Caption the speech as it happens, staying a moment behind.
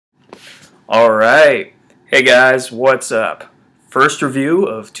Alright, hey guys, what's up? First review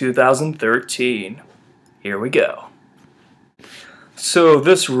of 2013. Here we go. So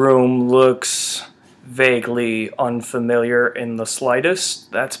this room looks vaguely unfamiliar in the slightest.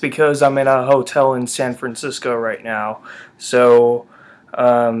 That's because I'm in a hotel in San Francisco right now. So,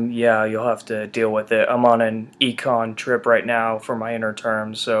 yeah, you'll have to deal with it. I'm on an econ trip right now for my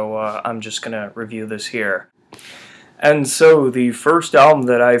interterm, so I'm just gonna review this here. And so the first album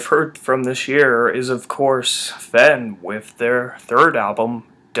that I've heard from this year is of course Fen with their third album,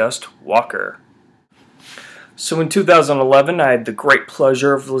 Dustwalker. So in 2011 I had the great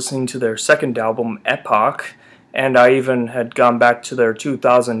pleasure of listening to their second album, Epoch, and I even had gone back to their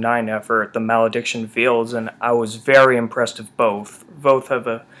 2009 effort, The Malediction Fields, and I was very impressed with both. Both have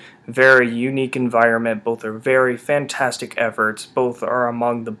a very unique environment, both are very fantastic efforts, both are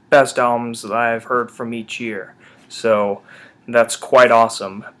among the best albums that I've heard from each year. So that's quite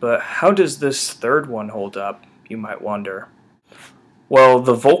awesome. But how does this third one hold up, you might wonder? Well,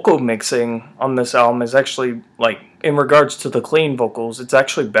 the vocal mixing on this album is actually, in regards to the clean vocals, it's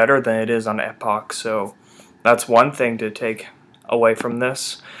actually better than it is on Epoch, so that's one thing to take away from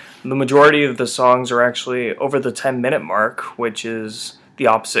this. The majority of the songs are actually over the 10-minute mark, which is the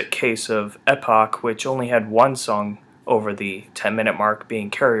opposite case of Epoch, which only had one song over the 10-minute mark, being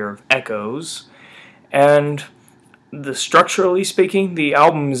Carrier of Echoes. And structurally speaking, the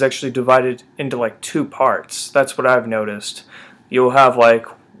album is actually divided into two parts. That's what I've noticed. You'll have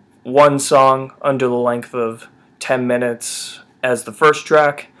one song under the length of 10 minutes as the first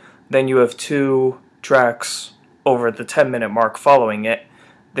track, then you have two tracks over the 10-minute mark following it,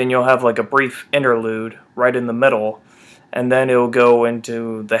 then you'll have a brief interlude right in the middle, and then it'll go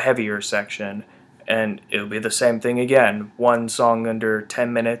into the heavier section, and it'll be the same thing again. One song under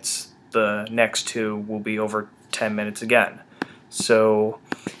 10 minutes, the next two will be over 10 minutes again. So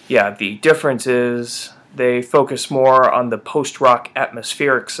yeah, the difference is they focus more on the post-rock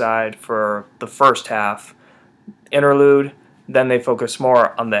atmospheric side for the first half interlude, then they focus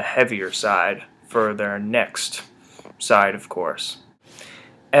more on the heavier side for their next side, of course.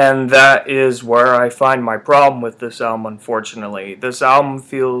 And that is where I find my problem with this album, unfortunately. This album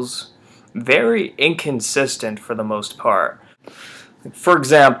feels very inconsistent for the most part. For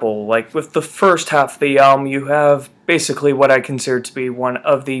example, with the first half of the album, you have basically what I consider to be one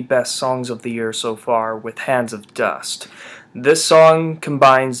of the best songs of the year so far, with Hands of Dust. This song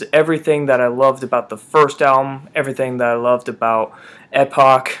combines everything that I loved about the first album, everything that I loved about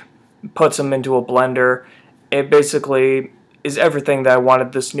Epoch, puts them into a blender. It basically is everything that I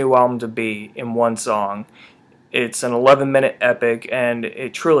wanted this new album to be in one song. It's an 11-minute epic, and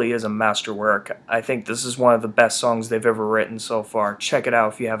it truly is a masterwork. I think this is one of the best songs they've ever written so far. Check it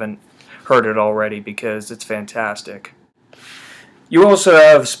out if you haven't heard it already, because it's fantastic. You also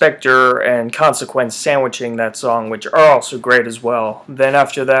have Spectre and Consequence sandwiching that song, which are also great as well. Then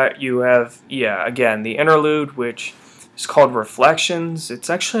after that, you have, again, the interlude, which is called Reflections. It's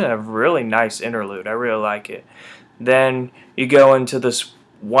actually a really nice interlude. I really like it. Then you go into this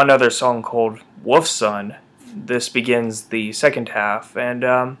one other song called Wolf Son. This begins the second half, and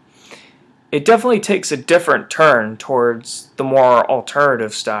it definitely takes a different turn towards the more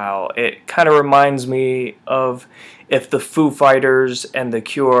alternative style. It kind of reminds me of if the Foo Fighters and The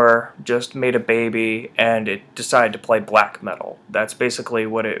Cure just made a baby and it decided to play black metal. That's basically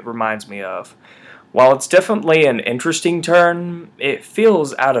what it reminds me of. While it's definitely an interesting turn, it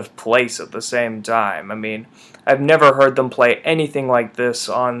feels out of place at the same time. I mean, I've never heard them play anything like this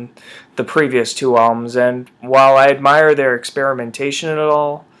on the previous two albums, and while I admire their experimentation and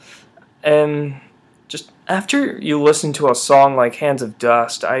all, and just after you listen to a song like Hands of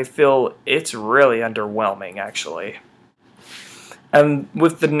Dust, I feel it's really underwhelming, actually. And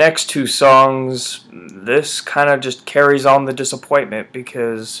with the next two songs, this kind of just carries on the disappointment,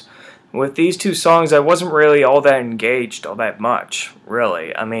 because with these two songs, I wasn't really all that engaged all that much,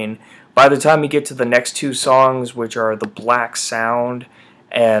 really. I mean, by the time you get to the next two songs, which are The Black Sound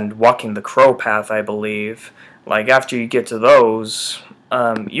and Walking the Crow Path, I believe, after you get to those,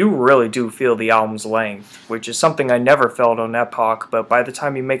 you really do feel the album's length, which is something I never felt on Epoch, but by the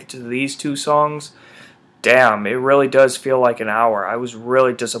time you make it to these two songs, damn, it really does feel like an hour. I was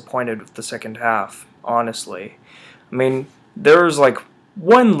really disappointed with the second half, honestly. I mean, there's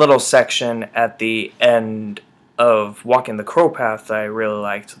one little section at the end of Walking the Crow Path that I really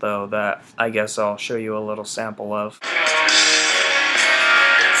liked, though, that I guess I'll show you a little sample of.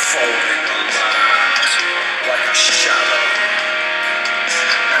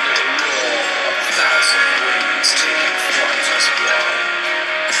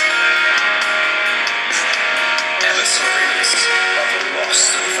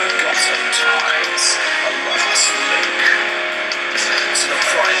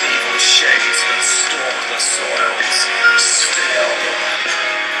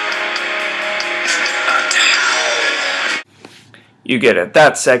 You get it.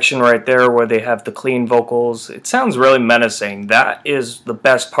 That section right there where they have the clean vocals, it sounds really menacing. That is the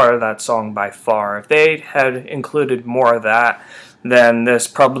best part of that song by far. If they had included more of that, then this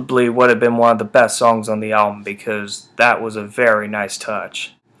probably would have been one of the best songs on the album, because that was a very nice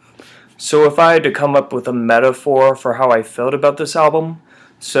touch. So if I had to come up with a metaphor for how I felt about this album,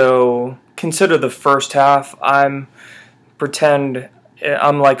 so consider the first half. Pretend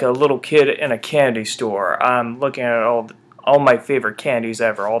I'm like a little kid in a candy store. I'm looking at all my favorite candies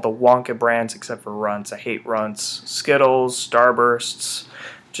ever, all the Wonka brands except for Runts. I hate Runts. Skittles, Starbursts,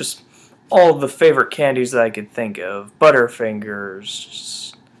 just all the favorite candies that I could think of.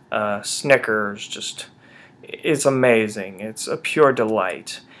 Butterfingers, Snickers, just, it's amazing. It's a pure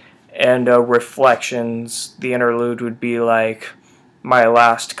delight. And Reflections, the interlude would be like my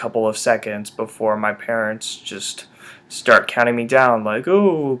last couple of seconds before my parents just start counting me down, like,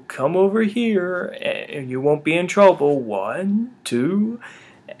 oh, come over here, and you won't be in trouble. 1, 2,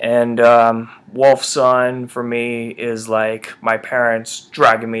 and Wolf Son for me is like my parents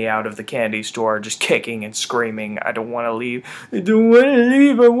dragging me out of the candy store, just kicking and screaming, I don't want to leave, I don't want to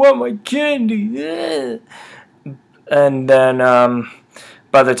leave, I want my candy. And then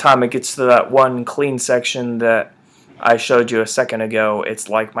by the time it gets to that one clean section that I showed you a second ago, it's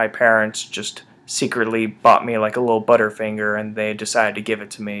like my parents just secretly bought me like a little Butterfinger, and they decided to give it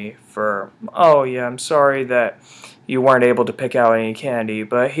to me for, oh yeah, I'm sorry that you weren't able to pick out any candy,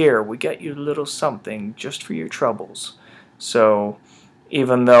 but here, we got you a little something just for your troubles. So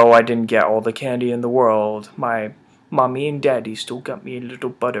even though I didn't get all the candy in the world, my mommy and daddy still got me a little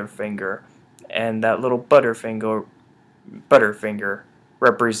Butterfinger, and that little Butterfinger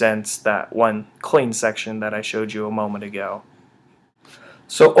represents that one clean section that I showed you a moment ago.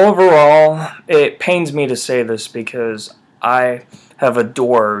 So overall, it pains me to say this because I have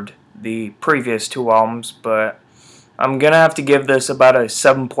adored the previous two albums, but I'm going to have to give this about a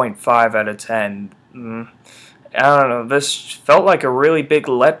 7.5 out of 10. I don't know, this felt like a really big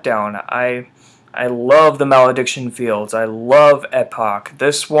letdown. I love the Malediction Fields. I love Epoch.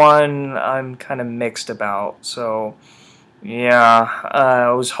 This one I'm kind of mixed about, so yeah, I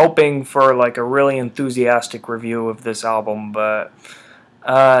was hoping for like a really enthusiastic review of this album, but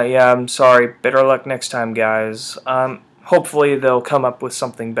yeah, I'm sorry. Better luck next time, guys. Hopefully they'll come up with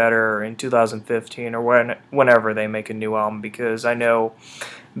something better in 2015 or whenever they make a new album, because I know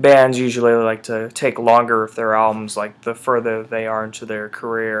bands usually like to take longer with their albums, like the further they are into their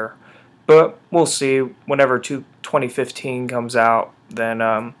career. But we'll see. Whenever 2015 comes out,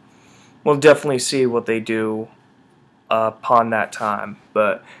 then we'll definitely see what they do upon that time.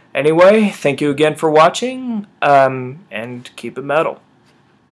 But anyway, thank you again for watching, and keep it metal.